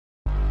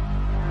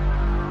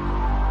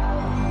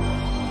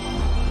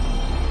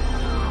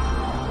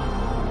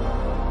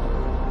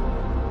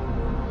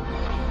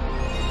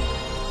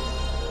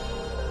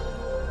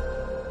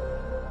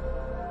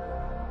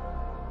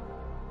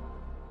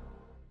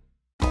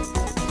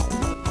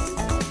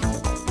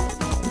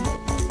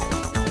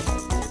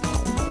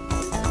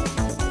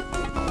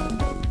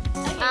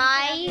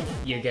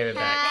can't give it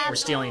back. We're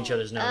stealing each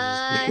other's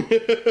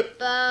noses.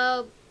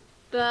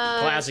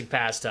 Classic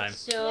pastime.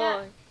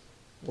 So,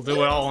 We'll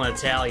do it all in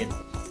Italian.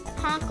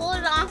 Uncle,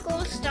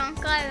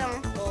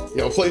 stonka,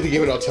 Yeah, we'll play the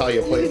game in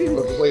Italian. Play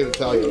it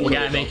Italian. We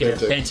gotta make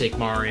it authentic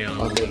Mario.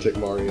 Authentic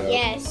Mario.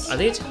 Yes. Are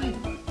they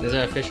Italian? Is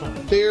that official?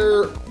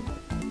 They're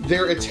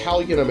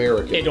Italian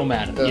American. It don't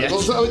matter. Well,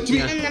 so,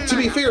 to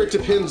be fair, it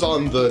depends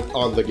on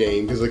the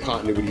game because the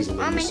continuity's a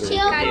little loose.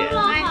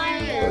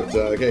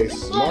 But okay,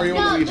 Mario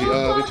and Luigi.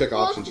 Let me check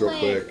options real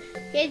quick.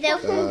 They're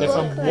from They're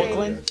from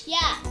Brooklyn?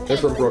 Yeah. They're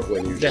from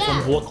Brooklyn usually. They're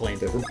from Brooklyn.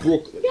 They're from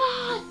Brooklyn.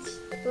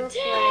 Brooklyn.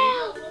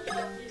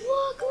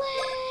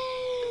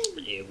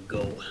 Here we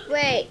go.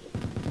 Wait,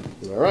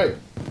 All right.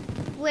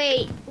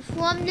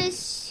 from the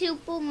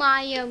Super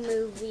Mario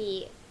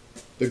movie.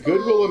 The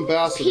Goodwill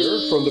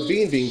Ambassador from the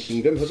Bean Bean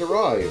Kingdom has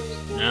arrived.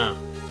 Yeah.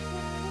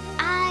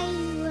 I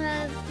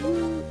love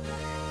you,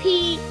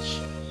 Peach.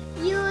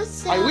 You're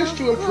so I wish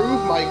to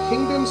improve my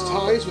kingdom's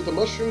ties with the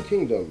Mushroom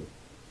Kingdom.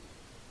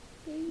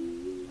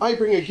 I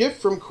bring a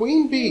gift from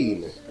Queen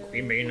Bean.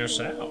 We mean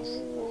herself.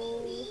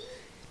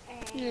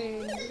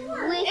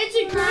 It's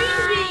a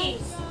green bean.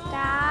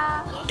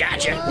 Stop.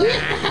 Gotcha.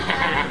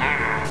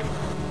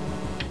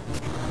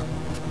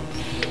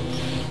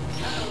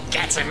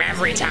 Gets him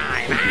every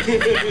time.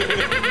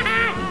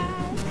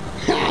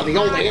 The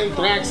old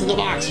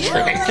Anthrax-in-the-Box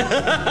trick.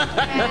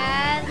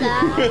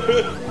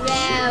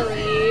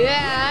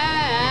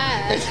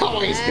 It's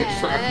always good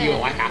for a few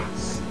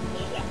laughs.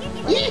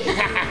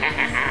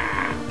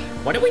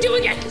 What did we do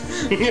again?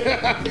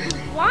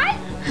 What?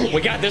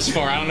 We got this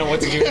far. I don't know what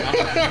to do now.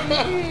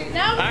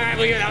 No. All right,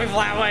 we got a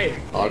flat way.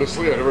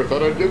 Honestly, I never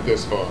thought I'd get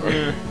this far.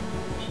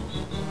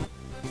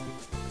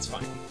 It's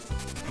fine.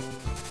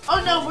 Oh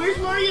no, where's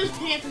Mario's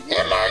pants?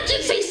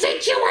 Emergency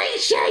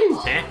situation!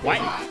 Huh? What?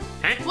 Huh?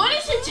 What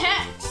is the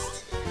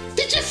text?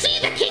 Did you see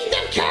the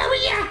Kingdom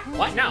Carrier?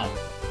 What? No.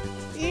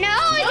 No,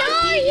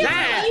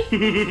 That.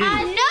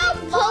 no,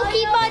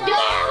 Pokemon.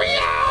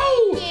 Mario!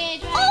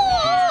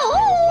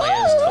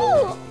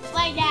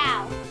 Right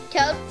now.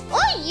 Toad.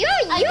 Oh, you're.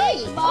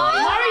 Mario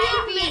Mario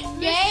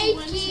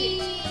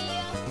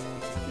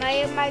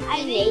might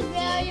be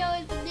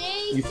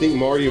naked. You think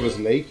Mario was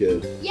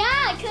naked?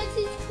 Yeah, because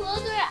his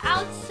clothes are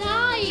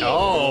outside.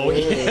 Oh.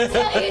 Yeah.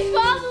 So he's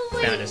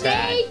probably Found his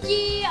hat. naked.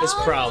 It's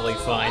probably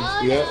fine.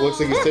 Yeah, looks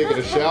like he's taking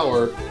a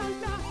shower.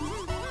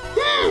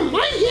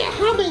 I hear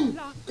humming.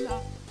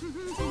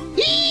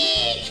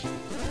 Eek!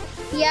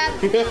 Yeah.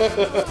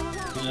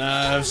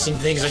 I've seen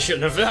things I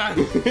shouldn't have done.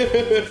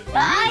 Yes.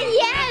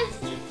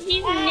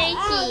 He's naked. No,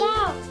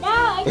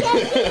 I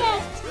can't do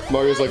that.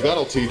 Mario's like,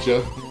 that'll teach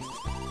you.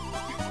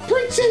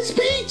 Princess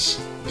Peach!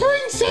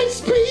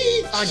 Princess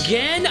Peach!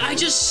 Again? I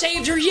just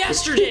saved her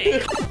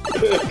yesterday.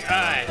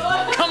 Alright.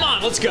 Come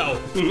on, let's go.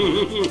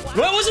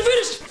 Well, I wasn't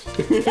finished.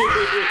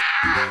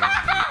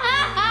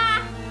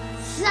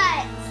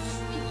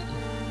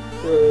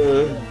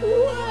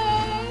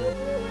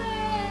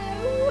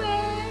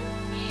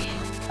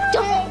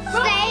 Don't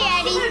say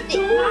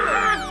anything.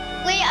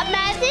 Wait,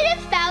 imagine if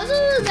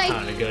Bowser was like,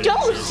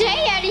 don't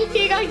say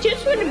anything, I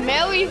just want to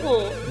marry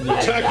her.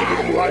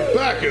 Attacking my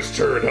back is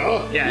turned,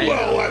 huh? Yeah.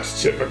 Well,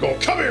 that's typical.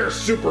 Come here,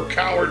 super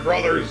coward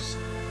brothers.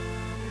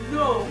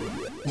 No.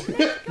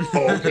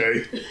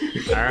 Okay.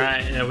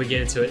 Alright, now we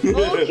get into it.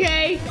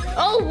 Okay.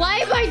 Oh, why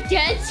am I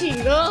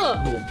dancing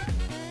up?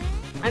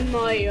 I'm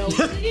Mario.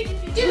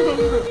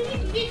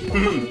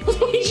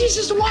 Luigi's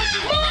just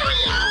watching.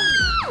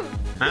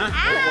 Huh?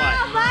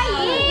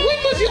 When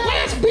was your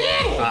last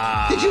battle?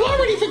 Did you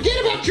already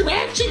forget about your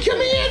action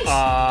commands?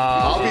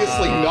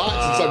 Obviously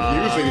not, since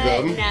I'm using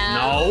them.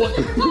 No.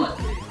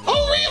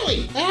 Oh,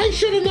 really? I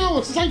should have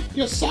known, since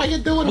I saw you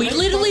doing it. We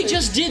literally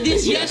just did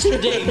this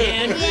yesterday,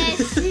 man.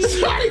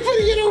 Sorry for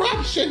the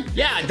interruption.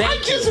 Yeah, I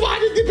just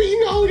wanted to be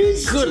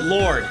noticed. Good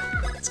lord.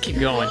 Let's keep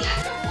going.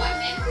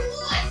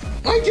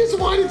 I just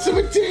wanted some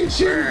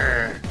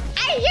attention.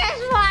 I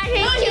just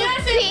wanted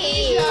to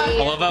pee. I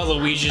love how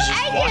Luigi's just I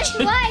just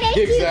watching. wanted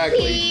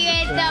Exactly. to pee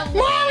in the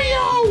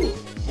Mario!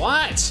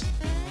 What?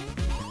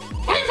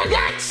 I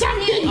forgot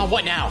something! Oh,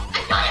 what now?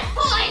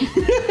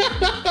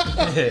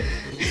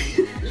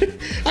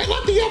 I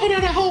left the oven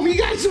at home. You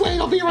guys wait,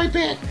 I'll be right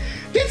back.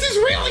 This is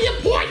really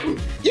important.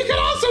 You can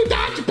also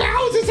dodge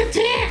Bowser's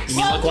attacks.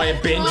 You look like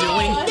I've been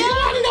doing. Do you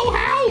want to know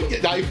how?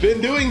 I've been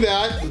doing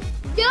that.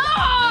 No!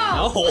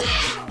 No.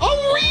 Oh,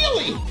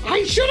 really?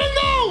 I should have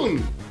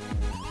known.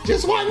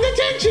 Just wanting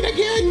attention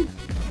again.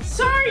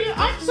 Sorry,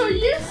 I'm so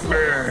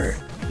useless.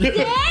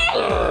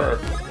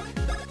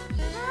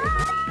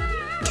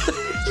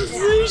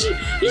 Luigi,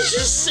 he's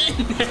just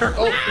sitting there.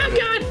 Oh,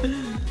 God.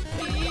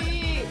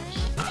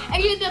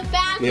 And in the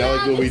background, Yeah, I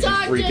like Luigi's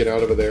freaking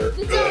out over there.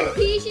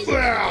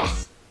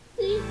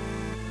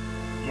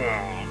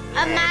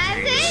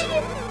 Imagine.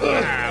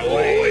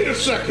 Wait a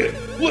second.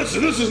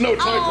 Listen, this is no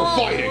time for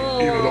fighting,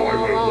 even though I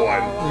would have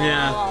won.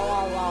 Yeah.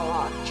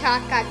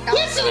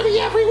 Listen to me,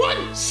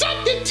 everyone!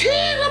 Something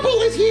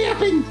terrible has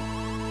happened!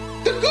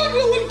 The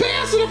Goodwill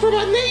Ambassador from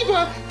our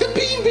neighbor, the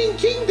Bean Bean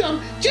Kingdom,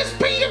 just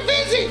paid a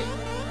visit!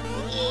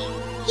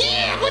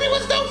 Yeah, but it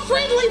was no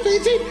friendly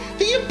visit.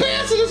 The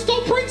ambassador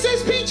stole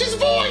Princess Peach's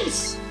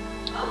voice.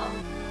 Blah,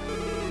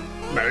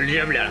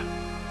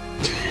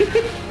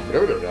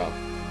 blah, blah. No.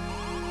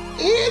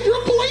 And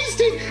replaced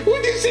it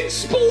with this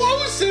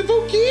explosive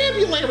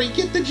vocabulary.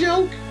 Get the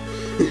joke?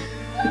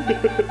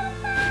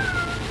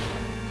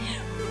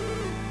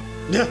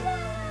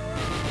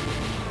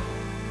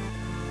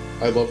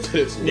 I love that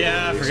it's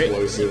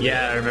explosive.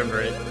 Yeah, I remember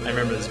it. I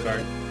remember this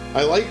part.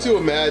 I like to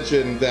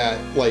imagine that,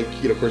 like,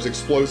 you know, of course,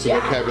 explosive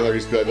vocabulary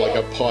is good, like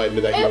a pun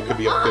that, you know, could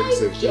be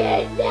offensive.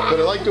 But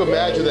I like to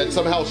imagine that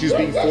somehow she's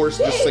being forced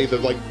to say the,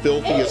 like,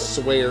 filthiest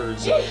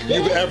swears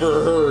you've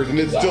ever heard, and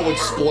it's still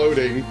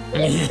exploding.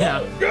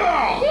 Yeah.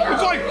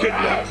 If I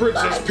kidnap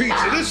Princess Peach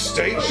in this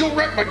state, she'll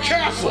wreck my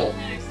castle.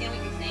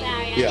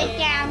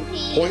 Yeah.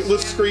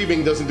 Pointless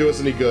screaming doesn't do us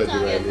any good,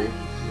 you Andrew.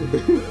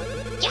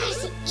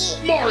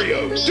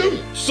 Mario, do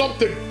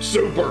something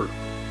super.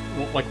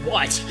 Like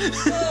what?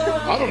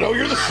 I don't know,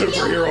 you're the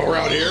superhero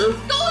around here.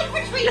 Go and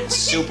retreat.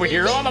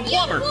 Superhero, I'm a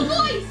plumber.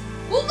 Only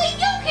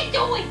you can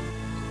do it.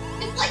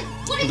 It's like,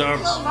 what is The it,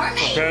 Little Mermaid?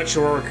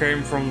 Perpetual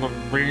came from the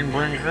Bean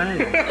Bring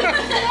Kingdom.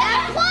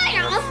 That's fine,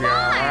 If you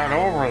head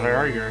over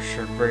there, you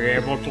should be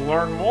able to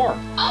learn more.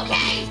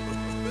 Okay.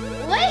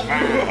 What?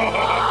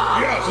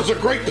 Yes, it's a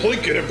great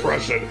Plinkett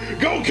impression.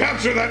 Go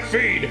capture that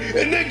feed,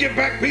 and then get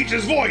back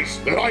Peach's voice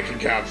that I can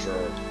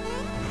capture.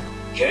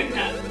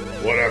 Kidnap.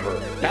 Whatever.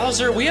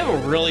 Bowser, we have a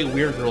really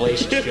weird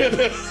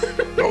relationship.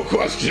 No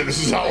question, this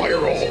is how I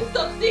roll.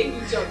 Stop seeing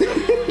each other.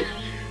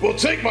 We'll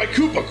take my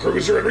Koopa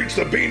Cruiser and reach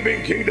the Bean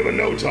Bean Kingdom in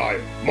no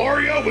time.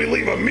 Mario, we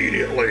leave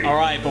immediately.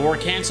 Alright, but we're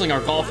canceling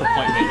our golf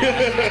appointment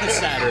this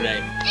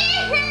Saturday.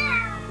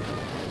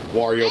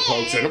 Wario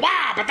pokes in.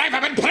 Wow, but they've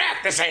been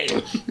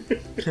practicing!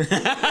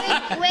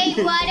 Wait,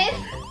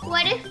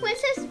 what if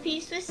Princess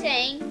Peach was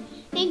saying,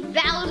 hey,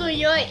 Bowser,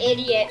 you're an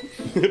idiot.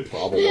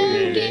 Probably.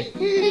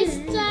 He's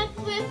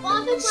stuck with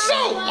all the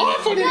So,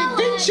 off on an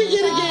adventure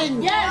yet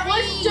again! Yeah, it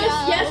was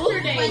just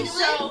yesterday,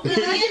 so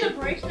can I get a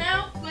break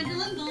now?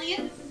 Gwendolyn,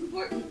 Lillian, this is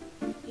important.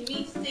 You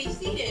need to stay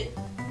seated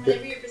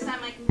whenever you're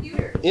beside my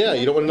computer. Yeah,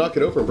 you don't want to knock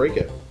it over and break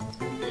it.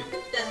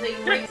 That's how you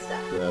break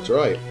stuff. That's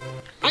right.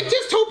 I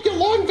just hope your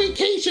long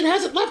vacation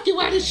hasn't left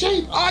you out of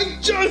shape. I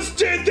just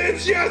did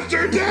this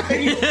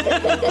yesterday! Then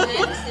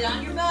sit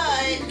on your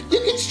butt. You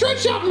can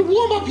stretch out and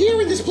warm up here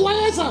in this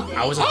plaza.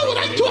 I was and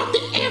I talk to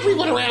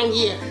everyone around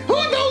here. Who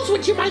knows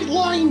what you might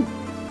learn?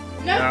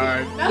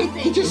 Nothing.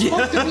 He just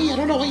spoke to me. I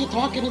don't know why you're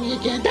talking to me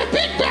again. That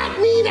big bad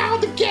mean all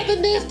together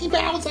nasty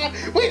Bowser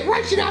went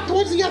rushing out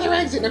towards the other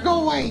exit. Now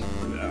go away.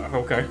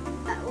 Okay.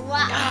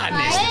 God, I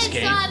missed this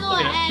game.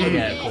 Look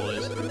at how cool it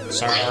is.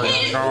 Sorry,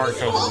 in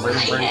charge of the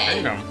Bean Bring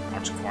Kingdom.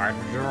 That's quite a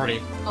majority.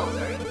 Oh,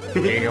 sorry.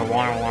 Do you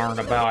want to learn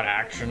about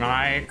action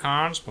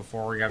icons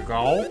before you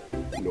go?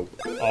 Nope.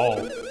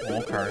 Oh,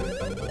 okay.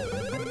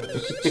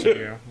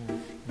 See ya.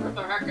 Get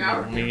the heck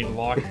out of here. Need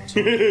luck.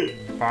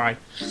 Bye.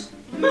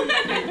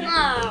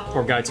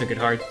 Poor guy took it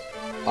hard.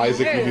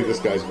 Isaac, you do this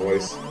guy's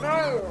voice.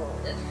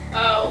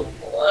 Oh,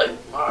 look,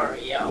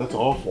 Mario. That's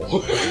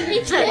awful.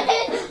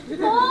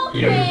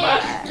 You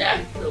must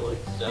actually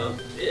so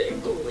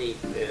sickly,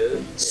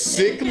 dude.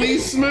 Sickly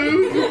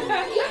smooth?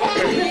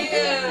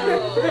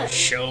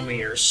 Show me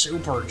your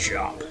super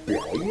jump.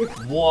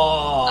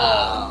 Whoa.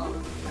 Oh,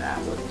 that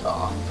was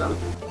awesome.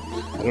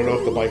 I don't know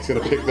if the mic's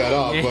gonna pick that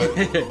up, but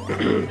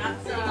Not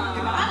sitting on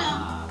your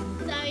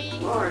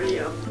bottom.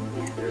 Mario.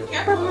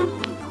 Careful.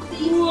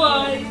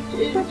 Why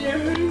is there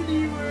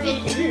anywhere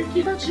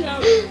you can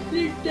jump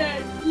like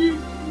that?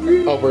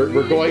 oh,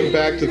 we're going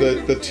back to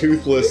the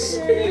toothless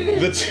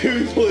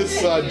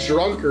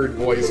drunkard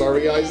voice, are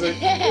we, Isaac?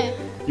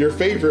 Your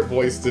favorite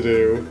voice to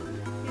do.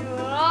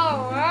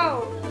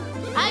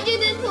 I do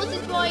this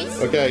person's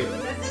voice. Okay.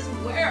 This is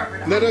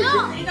where. No.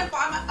 Clean up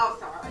on my. Oh,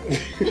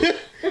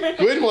 sorry.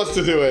 Gwen wants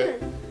to do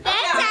it.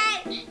 That's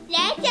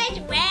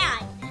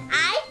round.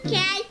 I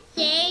can't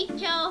say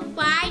to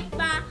find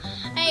my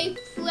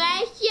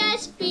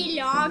precious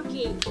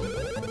belonging.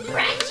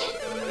 Precious?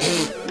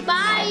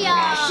 Mario,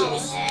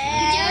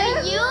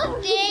 do you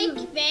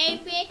think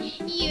maybe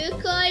you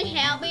could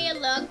help me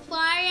look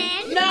for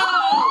it? No!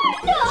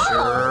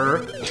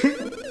 Sure.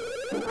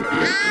 I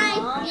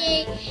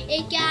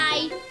think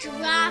I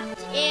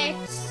dropped it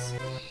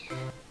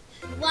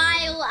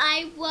while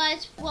I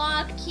was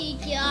walking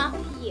up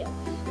here.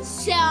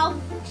 So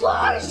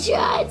focus.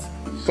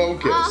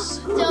 Focus.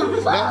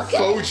 So Not focus.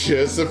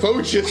 focus. A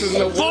focus is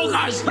a word.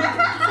 Focus!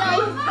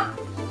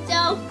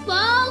 So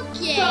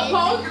focus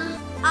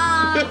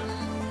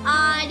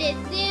on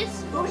this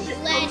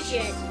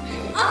legend.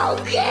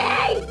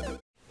 Okay.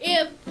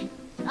 If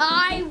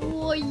I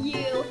were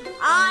you,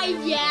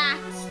 I'd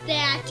ask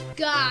that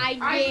guy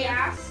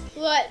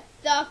what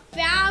the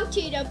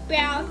fountain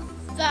about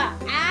the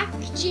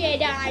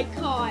action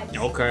icon.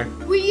 Okay.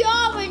 We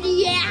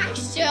already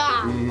asked him.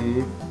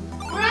 Mm-hmm.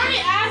 Already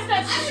asked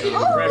that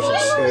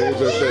Precious.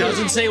 Okay.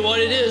 Doesn't say what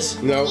it is.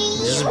 No.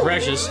 This is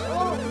precious.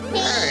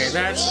 Hey,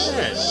 that's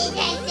it.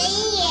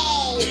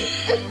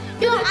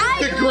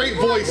 The great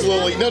voice,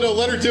 Lily. No,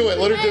 let her do it.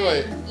 Let her do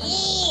it.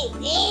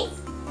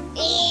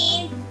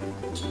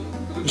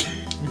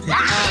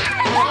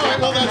 Alright,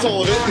 well, that's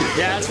all of it.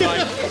 Yeah, that's fine.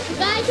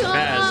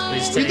 Baz,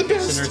 please take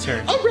this in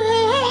return.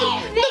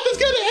 Alright! Nothing's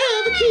gonna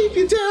ever keep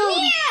you down.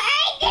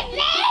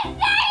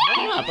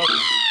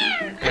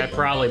 That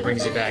probably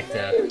brings you back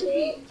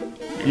to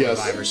Yes,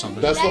 5 or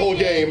something. that's the whole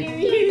game.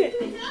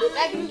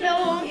 That's the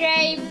whole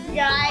game,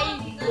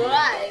 guys.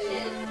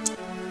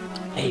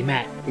 Hey,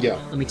 Matt. Yeah.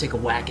 Let me take a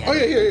whack at Oh,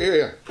 it.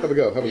 yeah. Have a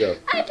go.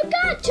 I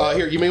forgot to.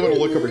 Here, you may want to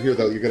look over here,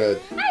 though. You're gonna...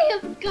 I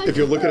have got If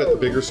you're looking at the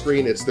bigger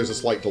screen, there's a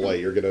slight delay.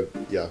 You're gonna...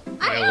 Yeah.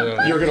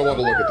 Alright, You're gonna want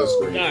to look at this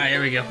screen.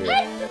 here we go.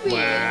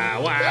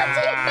 Wow,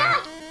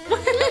 wow.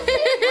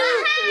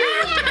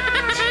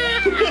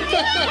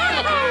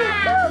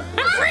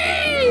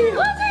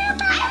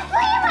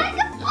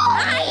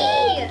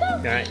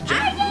 Alright,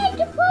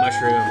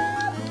 mushroom.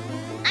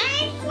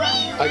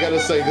 I gotta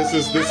say, this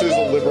is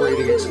a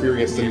liberating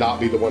experience to not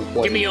be the one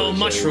playing. Give me your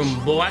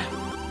mushroom, boy.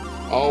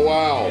 Oh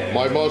wow,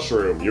 my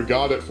mushroom! You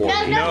got it for me.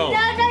 No.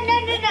 No,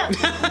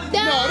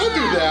 don't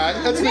do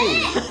that. That's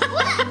me.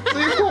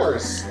 See, of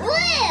course.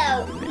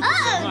 Oh,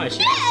 no, you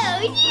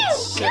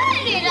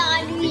got it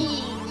on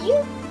me.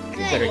 You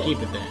Better keep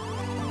it then.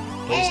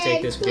 Please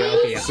take this with you.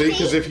 Okay, yeah. See,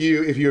 because if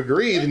you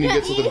agree, then you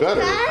get something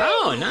better.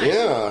 Oh, nice.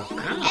 Yeah.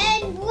 Wow.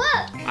 And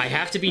look. I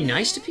have to be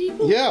nice to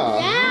people? Yeah.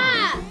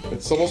 Yeah.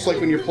 It's almost like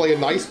when you play a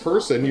nice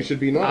person, you should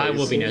be nice. I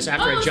will be nice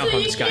after I jump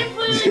on this guy.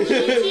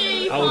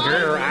 Oh, Oh,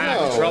 girl, I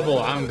have No. trouble.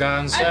 I'm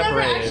gone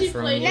never actually separated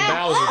from played the that.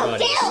 Bowser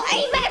buddies.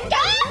 I'm a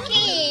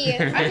donkey.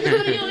 I just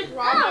want to like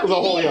rob The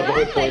whole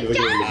point of the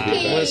game is to be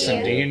nice.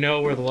 Listen, do you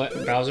know where the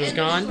Bowser's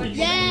gone?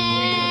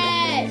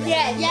 Yes.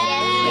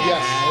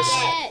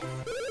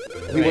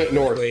 He went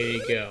north. Way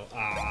to go.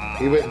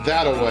 He went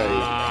that away.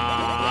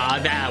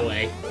 That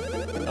way.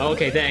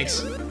 Okay,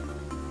 thanks.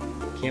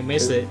 Can't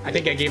miss it. I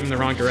think I gave him the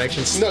wrong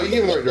directions. No, you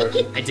gave him the right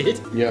direction. I did?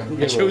 Yeah.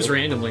 I chose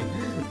randomly.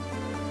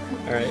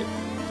 Alright.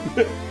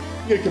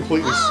 You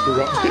completely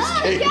screw up this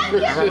game.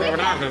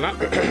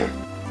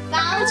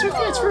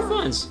 It's for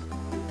funs.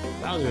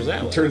 Bowser's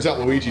that way. Turns out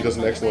Luigi does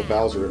an excellent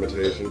Bowser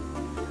imitation.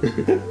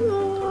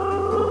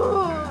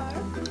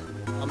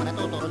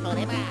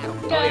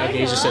 Oh, yeah, okay,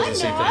 he just says the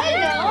same thing. I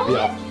know.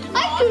 Yeah.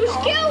 I'm too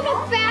scared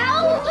of Bowser.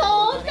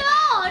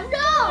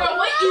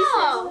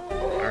 No.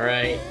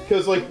 Alright.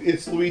 Because like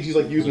it's Luigi's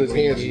like using his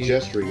hands and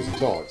gesturing as he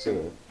talks, you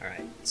know.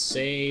 Alright.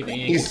 Save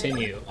and He's-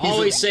 continue.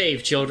 Always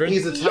save, children.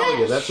 He's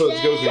Italian. That's what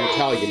it goes with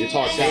Italian. You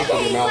talk half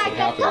with your mouth and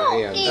half with your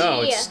hands.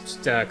 Oh, it's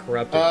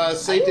corrupted.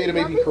 Save data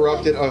may be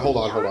corrupted. Oh, hold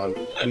on.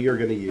 We are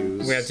gonna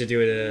use. We have to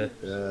do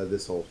it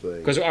this whole thing.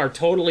 because our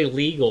totally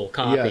legal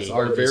copy. Yes,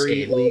 our of this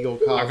very game. legal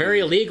copy. Our very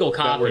illegal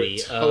that we're copy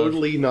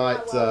totally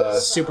not.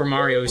 of Super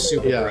Mario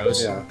Super Yeah,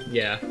 Bros. yeah.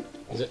 Yeah.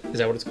 Is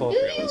that what it's called?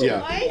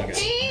 Yeah.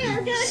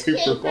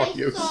 Super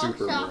Mario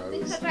Super Bros.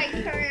 Because I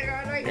turn it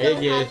on, I Hey,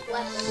 don't yeah. have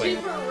left. Wait.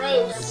 Super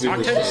roast. Super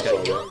Talk to this guy.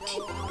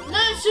 No,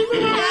 Super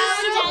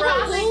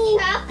roast.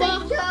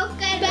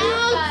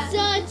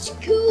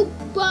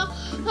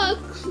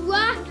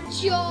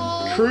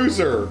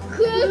 Cruiser.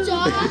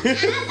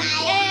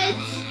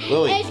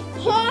 Lily. It's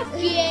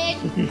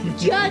parking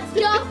just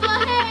up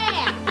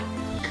ahead.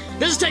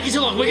 This is taking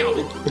too long. We go.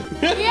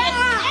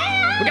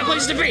 Yeah. We got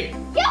places to be.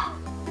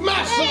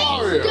 Master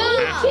Mario. Go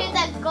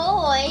to the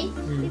goal.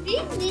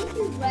 This is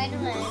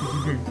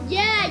adrenaline.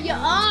 Yeah, you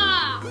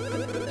are.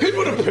 It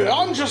would appear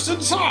I'm just in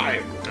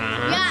time.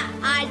 Yeah,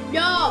 I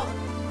know.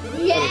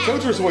 The Yeah.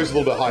 Toad's voice is a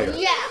little bit higher.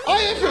 Yeah. I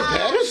have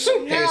prepared a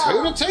suitcase for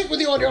you to take with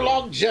you on your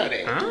long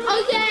journey.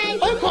 Okay.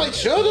 I'm quite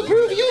sure they'll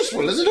prove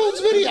useful as it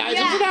holds many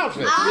items and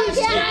outfits. Please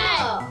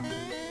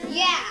take.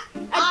 Yeah.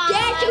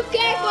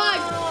 Okay,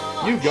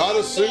 fine. You got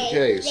a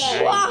suitcase.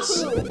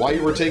 Why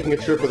you were taking a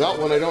trip without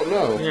one, I don't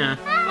know. Yeah.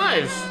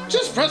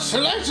 Just press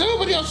select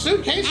open your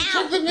suitcase and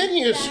check the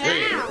menu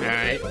screen.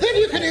 Alright. Then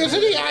you can use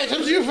any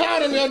items you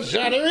found in your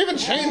journey or even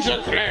change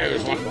your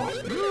clothes.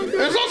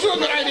 It's also a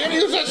good idea to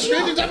use that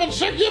screen to double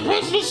check your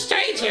personal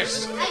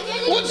status.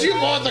 Once you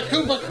board the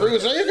Koopa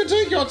Cruiser, you can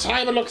take your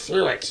time and look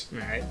through it.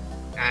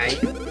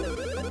 Alright.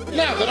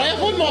 Now that I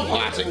have one more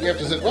parting gift,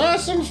 as it were,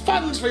 some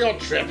funds for your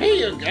trip.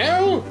 Here you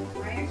go.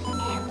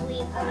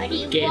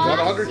 Everybody Game Got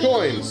wants 100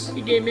 coins.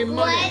 You gave me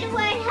money.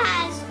 One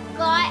has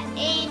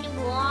gotten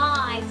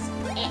lost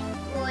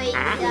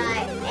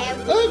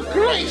Oh,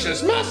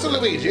 gracious, Master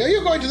Luigi, are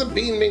you going to the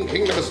Bean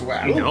Kingdom as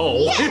well?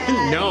 No.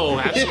 No,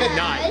 absolutely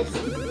not.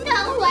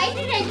 No, why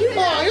did I do Oh,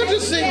 that? you're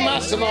just seeing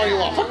Master Mario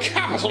off. A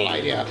capital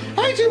idea.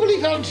 I do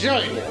believe I'll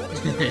join you.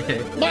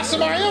 Master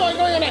Mario, I'm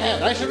going on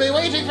ahead. I shall be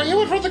waiting for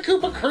you in front of the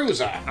Koopa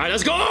Cruiser. Alright,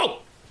 let's go!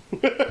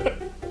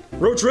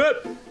 Road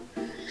trip!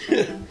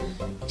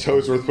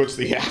 Toadsworth puts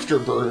the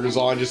afterburners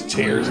on, just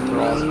tears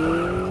across.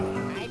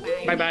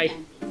 Bye-bye.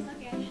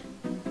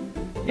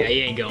 Yeah,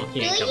 he ain't going. He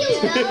Do ain't you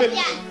coming. know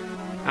that?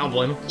 I don't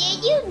blame him.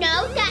 Did you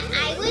know that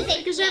I was a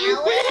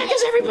Where the heck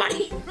is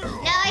everybody?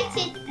 No, I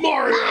said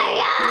Mario!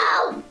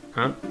 Mario!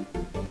 Huh?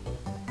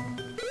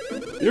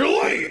 You're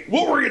late!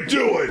 What were you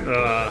doing?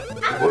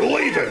 We're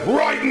leaving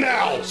right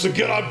now, so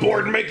get on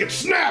board and make it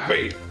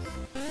snappy!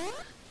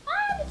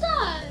 I'm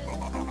done.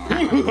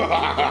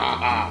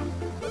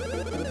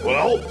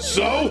 Well,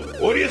 so,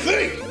 what do you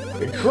think?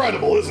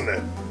 Incredible, isn't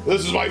it?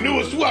 This is my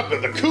newest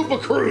weapon, the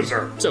Koopa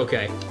Cruiser. It's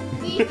okay.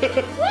 Not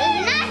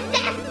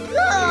that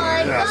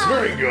good. That's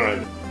very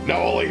good. Now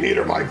all I need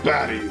are my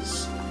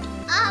baddies.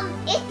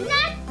 It's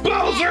not.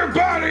 Bowser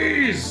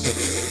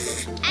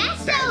baddies!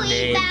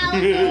 Actually, Bad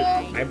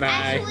Bowser. Bye-bye.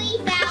 Actually,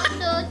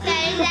 Bowser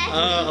says that's I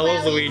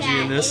love really Luigi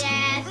bad. in this.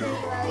 That's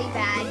really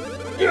bad.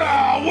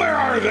 Yeah, where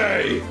are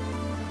they?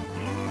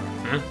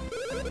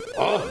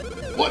 Huh?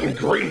 What in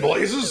green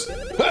blazes?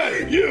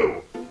 Hey,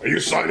 you! Are you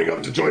signing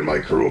up to join my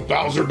crew of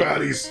Bowser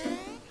baddies?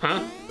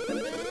 Huh?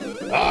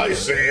 I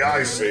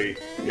see.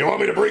 You want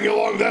me to bring you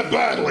along that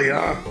badly,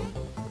 huh?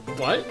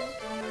 What?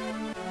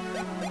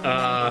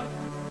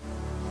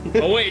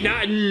 Oh wait,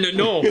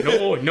 no.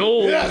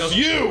 Yes,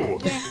 you!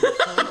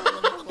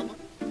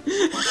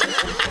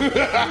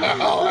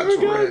 Oh, that's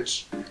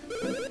rich.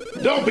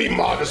 Don't be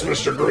modest,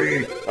 Mr.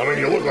 Green. I mean,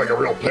 you look like a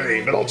real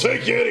pain, but I'll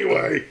take you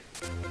anyway.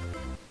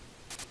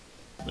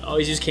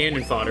 Always use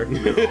cannon fodder.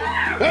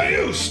 Hey,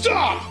 you,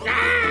 stop!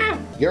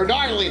 Your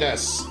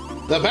darliness!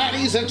 The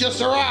baddies have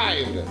just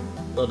arrived!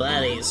 The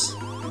baddies.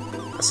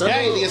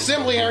 Hey, the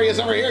assembly area's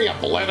over here, you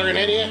blithering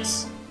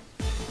idiots!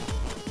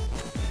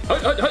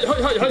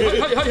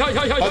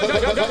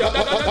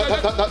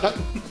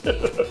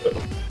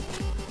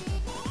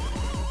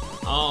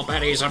 All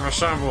baddies have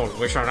assembled.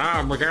 We shall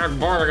now begin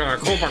boarding a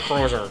Koopa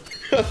Cruiser.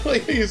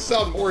 You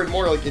sound more and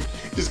more like you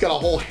just got a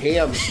whole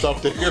ham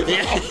stuffed in your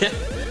mouth.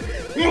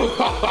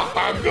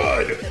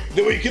 Good!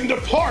 Then we can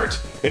depart,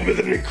 and with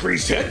an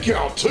increased head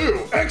count,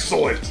 too.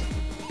 Excellent!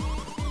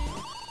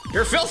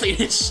 Your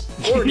filthiness!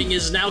 Boarding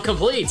is now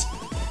complete.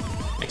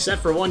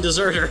 Except for one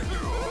deserter.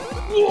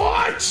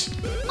 What?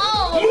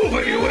 Oh, Move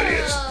it, you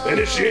idiots!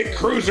 Initiate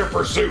cruiser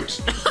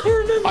pursuit!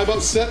 I'm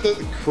upset that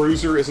the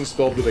cruiser isn't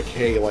spelled with a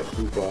K like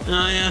Koopa.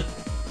 Oh yeah.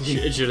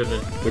 It should have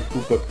been. The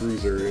Koopa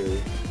Cruiser.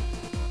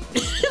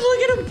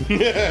 Look at him!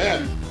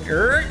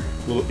 Yeah.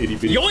 Little itty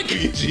bitty Yoink!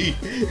 Luigi.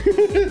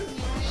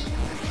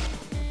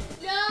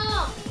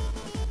 No!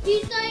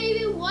 He's not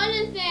even one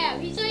of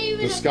them. He's not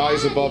even. The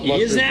skies above He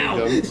is Mushroom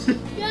now. Kingdom.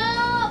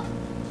 No!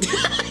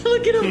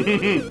 Look at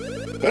him!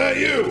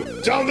 Hey,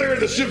 you! Down there in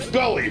the ship's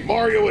belly,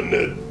 Mario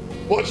and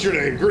what's your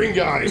name? Green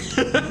guy.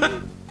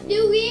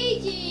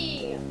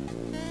 Luigi!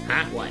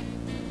 Huh? What?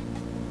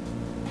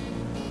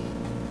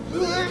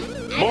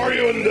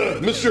 Mario and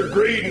Mr.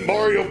 Green,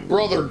 Mario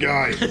brother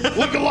guy.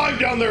 Look alive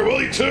down there,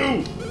 will you,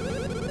 too?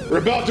 We're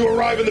about to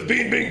arrive in the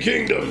Bean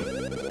Kingdom.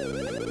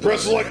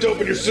 Press select to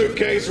open your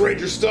suitcase, arrange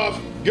your stuff,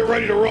 get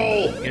ready to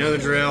roll. You know the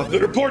drill.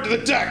 Then report to the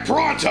deck,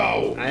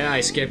 pronto! Aye,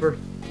 aye, skipper.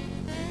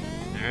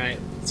 Alright,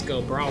 let's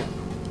go, bro.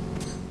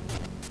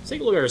 Let's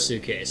take a look at our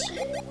suitcase.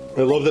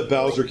 I love that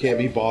Bowser can't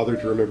be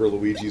bothered to remember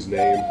Luigi's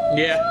name.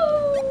 Yeah.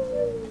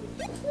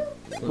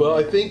 Well,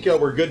 I think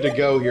we're good to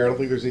go here. I don't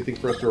think there's anything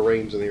for us to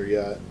arrange in here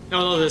yet. Oh,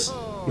 no, this.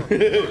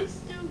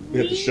 We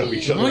have to shove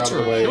each other My out of the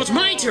turn. way. No, it's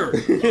my turn.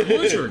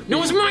 My turn.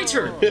 No, it's my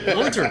turn.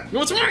 My turn.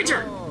 No, it's my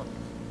turn.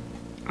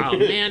 Oh,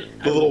 man.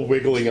 The little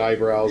wiggling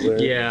eyebrows there.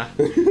 Yeah.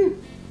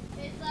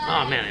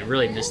 Oh, man, I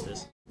really missed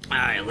this.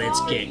 Alright,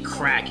 let's get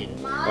cracking.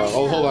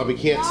 Oh, hold on. We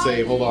can't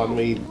save. Hold on. Let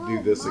me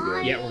do this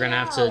again. Yeah, we're gonna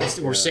have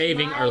to. We're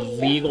saving our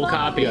legal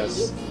copy.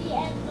 Yes.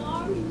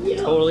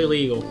 Totally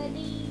legal.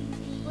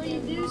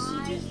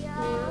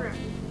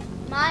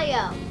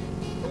 Mario.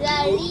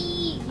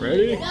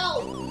 Ready?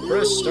 No.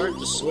 Press start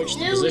to switch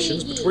the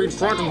positions between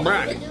front and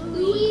back.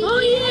 Oh,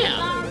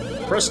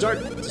 yeah. Press start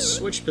to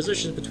switch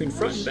positions between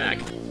front and back.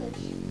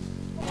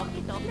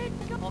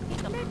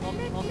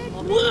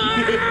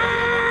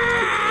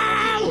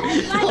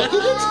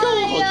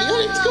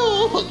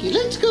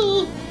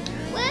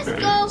 Let's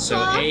go. So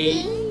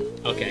A,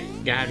 okay,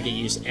 gotta have to get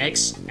used to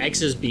X.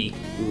 X is B.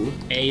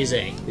 A is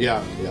A.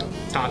 Yeah, yeah,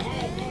 Top.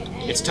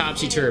 It's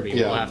topsy-turvy.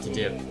 Yeah. We'll have to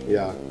do.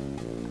 yeah.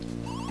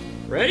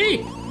 Ready?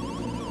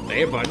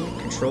 The A button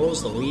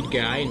controls the lead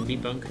guy, and B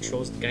button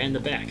controls the guy in the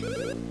back.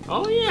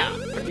 Oh yeah,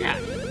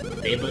 forgot.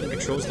 The A button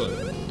controls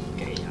the.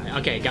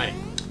 Okay, got it.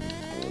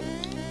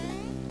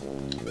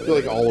 I feel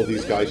like all of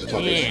these guys are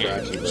talking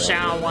scratchy.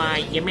 So,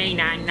 you may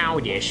not know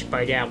this,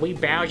 but we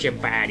Bowser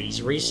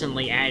Baddies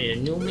recently added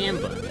a new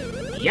member.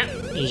 Yep,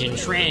 he's in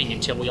training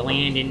until we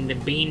land in the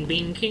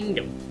Bean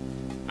Kingdom.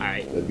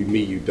 Alright. That'd be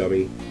me, you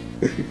dummy.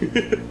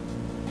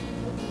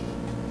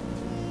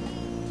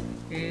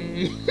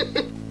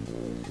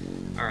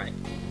 Alright.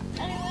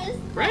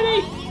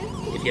 Ready?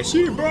 If you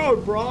see a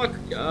block,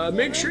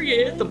 make sure you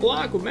hit the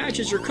block that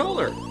matches your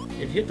color.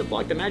 If you hit the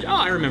block that matches... Oh,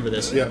 I remember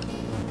this. Yeah.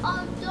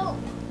 Don't.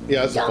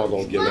 Yeah, that's a fun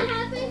little gimmick. What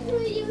happens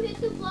when you hit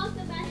the block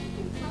of magic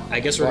control? I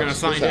guess we're gonna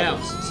find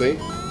out. See?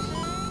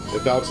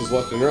 It bounces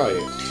left and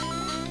right.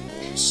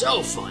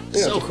 So fun.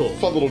 Yeah, So it's a cool.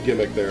 Fun little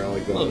gimmick there. I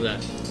like that. Love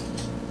that.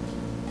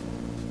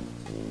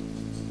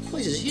 This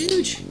place is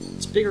huge.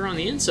 It's bigger on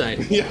the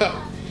inside.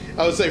 Yeah.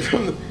 I would say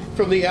from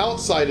from the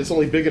outside, it's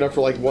only big enough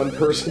for like one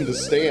person to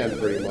stand,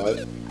 pretty much.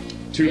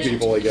 Two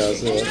people, I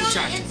guess. Yeah.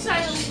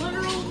 Inside a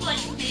literal, like,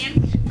 man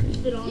can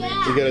fit on it.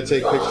 You gotta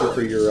take a picture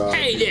for your.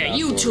 Hey there,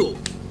 you passport. two.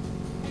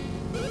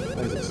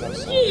 Why is it so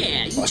soft?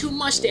 Yeah, you two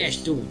mustache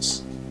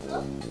dudes.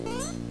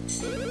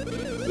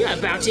 You're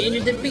about to enter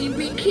the Bean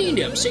Bean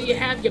Kingdom, so you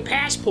have your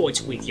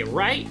passports with you,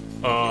 right?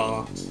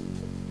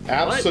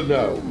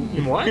 Abso-no.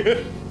 What?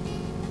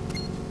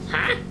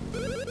 Huh?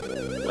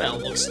 Well,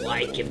 looks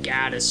like you've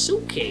got a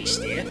suitcase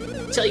there.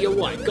 Tell you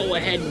what, go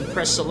ahead and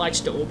press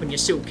select to open your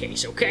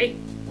suitcase, okay?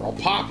 I'll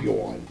pop you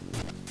one.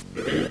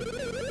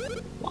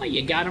 Well,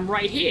 you got them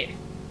right here.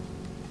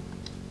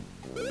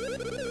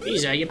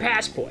 These are your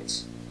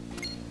passports.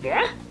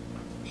 What?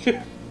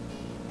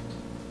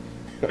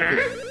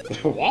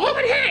 What?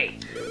 But hey!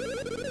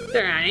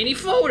 There aren't any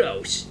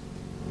photos.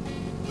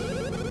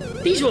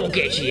 These won't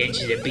get you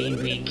into the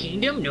Bean Bean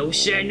Kingdom. No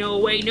sir, no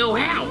way, no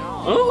how.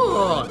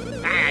 Oh!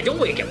 Don't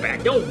wig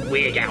about. Don't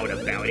wig out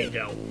about it,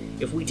 though.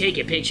 If we take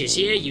your pictures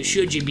here, you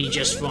should be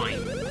just fine.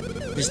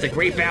 Since the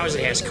Great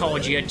Bowser has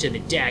called you to the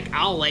deck,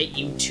 I'll let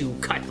you two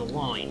cut the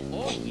line.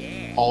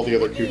 All the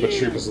other Koopa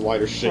Troopas in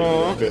line are shaking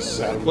their fists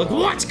at him. Look,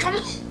 what? Come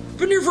on!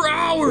 Been here for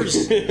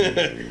hours!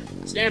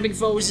 Snapping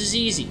foes is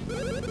easy.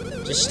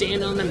 Just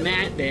stand on the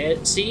mat there.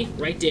 See?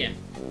 Right there.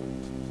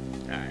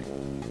 Alright.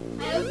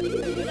 I don't think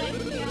it's a good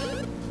idea.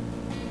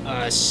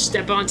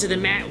 Step onto the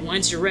mat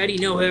once you're ready,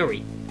 no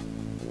hurry.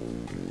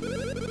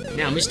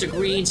 Now, Mr.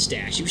 Green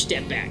Stash, you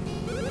step back.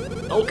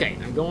 Okay,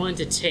 I'm going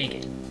to take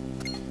it.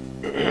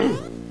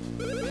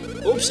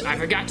 Oops, I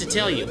forgot to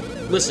tell you.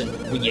 Listen,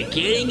 when you're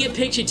getting your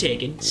picture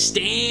taken,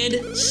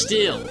 stand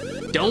still.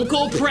 Don't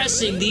go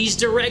pressing these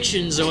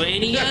directions or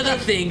any other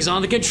things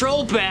on the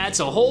control pad,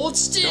 so hold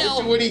still.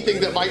 Don't do anything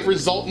that might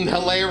result in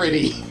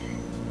hilarity.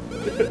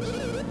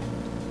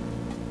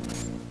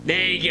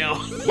 There you go.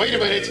 Wait a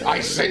minute,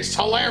 I sensed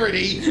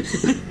hilarity.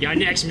 You're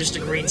next,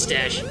 Mr. Green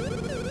Stash.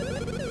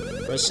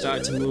 Press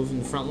start to move in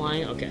the front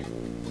line. Okay.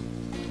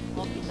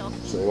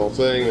 Same old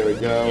thing, there we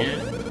go. Yeah.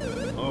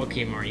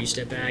 Okay, Mario, you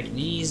step back,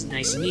 knees,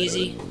 nice and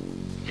easy,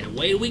 and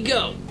away we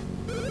go.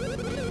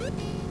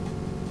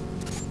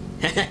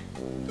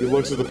 He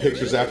looks at the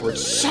pictures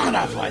afterwards. Son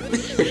of a...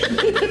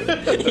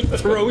 He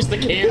throws the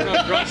camera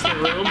across the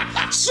room.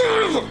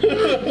 Son of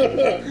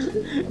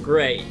a...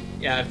 Great.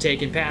 Yeah, I've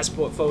taken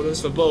passport photos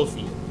for both of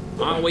you.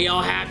 Aren't we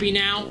all happy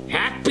now?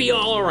 Happy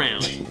all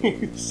around.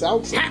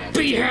 Sounds like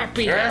Happy,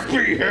 happy,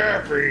 happy.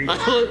 Happy.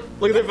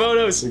 Look at their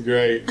photos.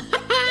 great.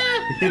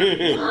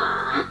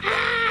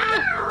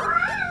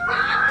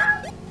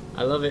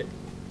 I love it.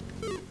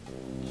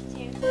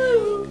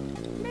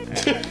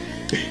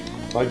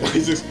 My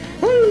guy's just...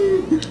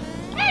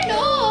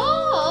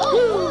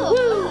 Hello.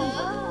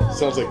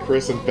 Sounds like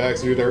Chris and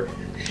Bex do their... I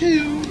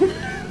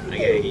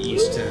gotta get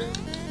used to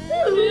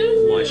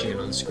watching it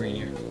on the screen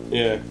here.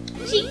 Yeah.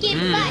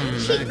 Chicken butt,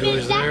 That chicken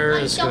goes butt, there, I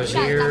this don't goes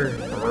got here.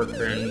 that.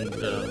 Working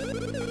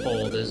the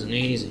hold isn't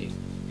easy.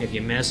 If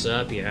you mess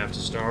up, you have to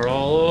start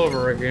all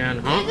over again,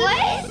 huh?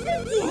 What is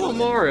this? Oh,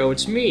 Mario,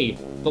 it's me,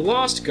 the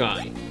lost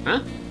guy.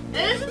 Huh?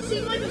 That doesn't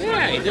seem like a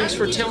Hey, thanks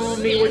for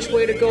telling me which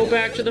way to go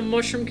back to the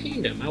Mushroom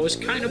Kingdom. I was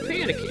kind of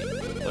panicking.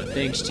 But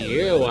thanks to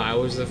you, I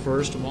was the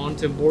first one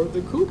to board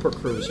the Koopa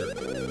Cruiser.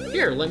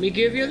 Here, let me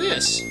give you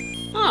this.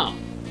 Oh,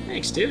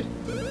 thanks, dude.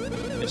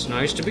 It's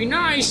nice to be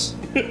nice.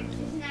 It's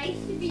nice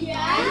to be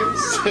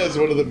nice. Says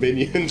one of the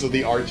minions of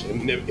the arch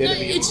enemy.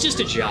 It's just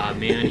a job,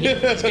 man.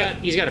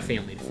 He's got a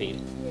family to feed.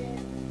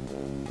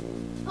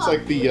 It's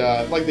like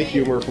the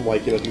humor from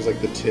like, you know, things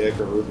like The Tick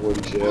or Earthworm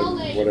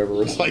Jim,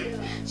 whatever. It's like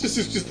this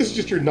is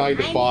just your 9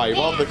 to 5.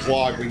 Off the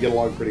clock, we get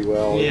along pretty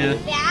well. Yeah.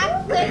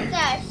 That was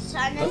the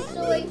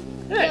Sonosaurus,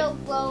 the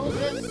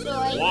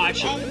Rosasaurus,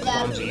 Watch it, and the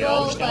clumsy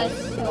elves. Don't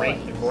break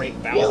the Great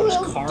Bowser's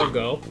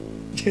cargo.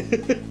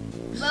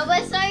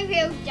 Bulbasaur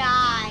will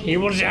die. He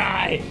will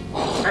die.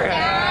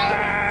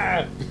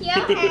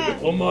 Yeah.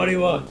 Oh,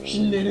 Mario.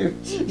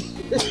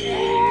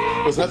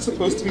 Was that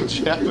supposed to be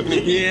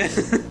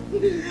Japanese?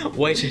 Yeah.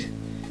 Wait.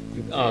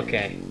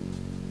 Okay.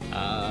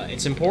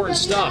 It's important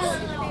stuff.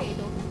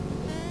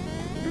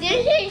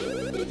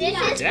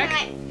 This is Deck?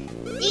 my...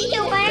 Do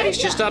you want It's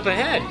just up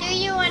ahead. Do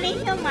you want to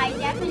hear my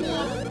Japanese?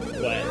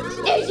 What?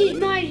 This is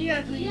my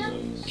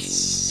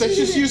Japanese. That's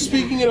just you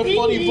speaking in a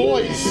funny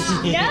voice.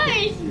 No,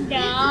 it's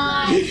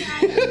not.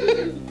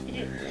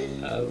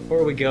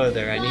 Before we go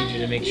there, I need you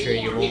to make sure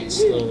you won't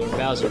slow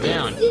Bowser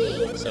down.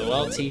 So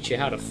I'll teach you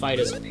how to fight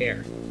as a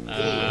pair.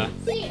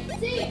 See.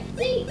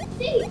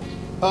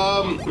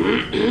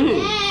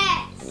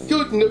 Yes.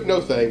 Good.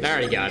 No thanks. I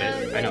already got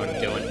it. I know what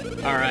I'm doing.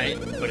 Alright,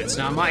 but it's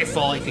not my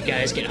fault if you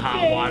guys get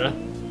hot water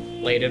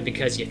later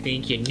because you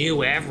think you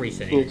knew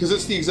everything. Because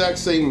it's the exact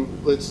same.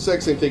 It's the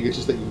exact same thing. It's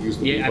just that you use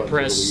the Yeah, I button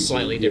press for Luigi.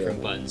 slightly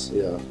different buttons.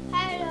 Yeah.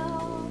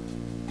 Hello.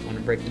 Want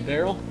to break the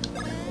barrel?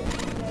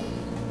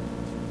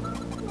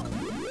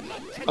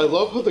 I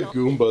love how the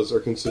Goombas are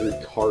considered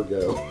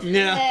cargo.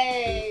 Yeah.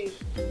 Hey.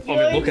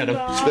 I mean, look at him.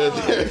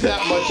 They're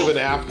that much of an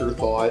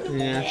afterthought.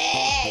 Yeah.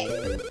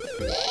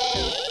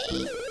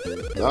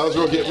 Bowser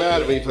will get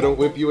mad at me if I don't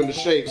whip you into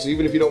shape, so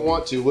even if you don't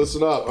want to,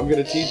 listen up. I'm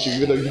gonna teach you,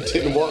 even though you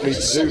didn't want me to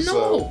do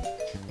so.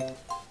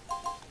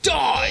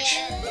 Dodge!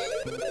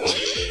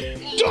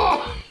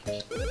 Dodge!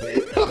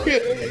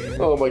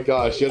 Oh my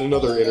gosh, yet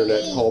another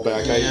internet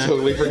callback I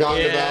totally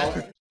forgotten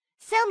about.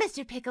 So,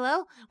 Mr.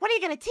 Piccolo, what are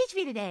you going to teach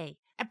me today?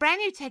 A brand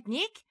new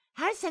technique?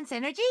 How to sense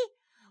energy?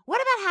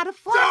 What about how to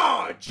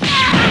fly? Dodge!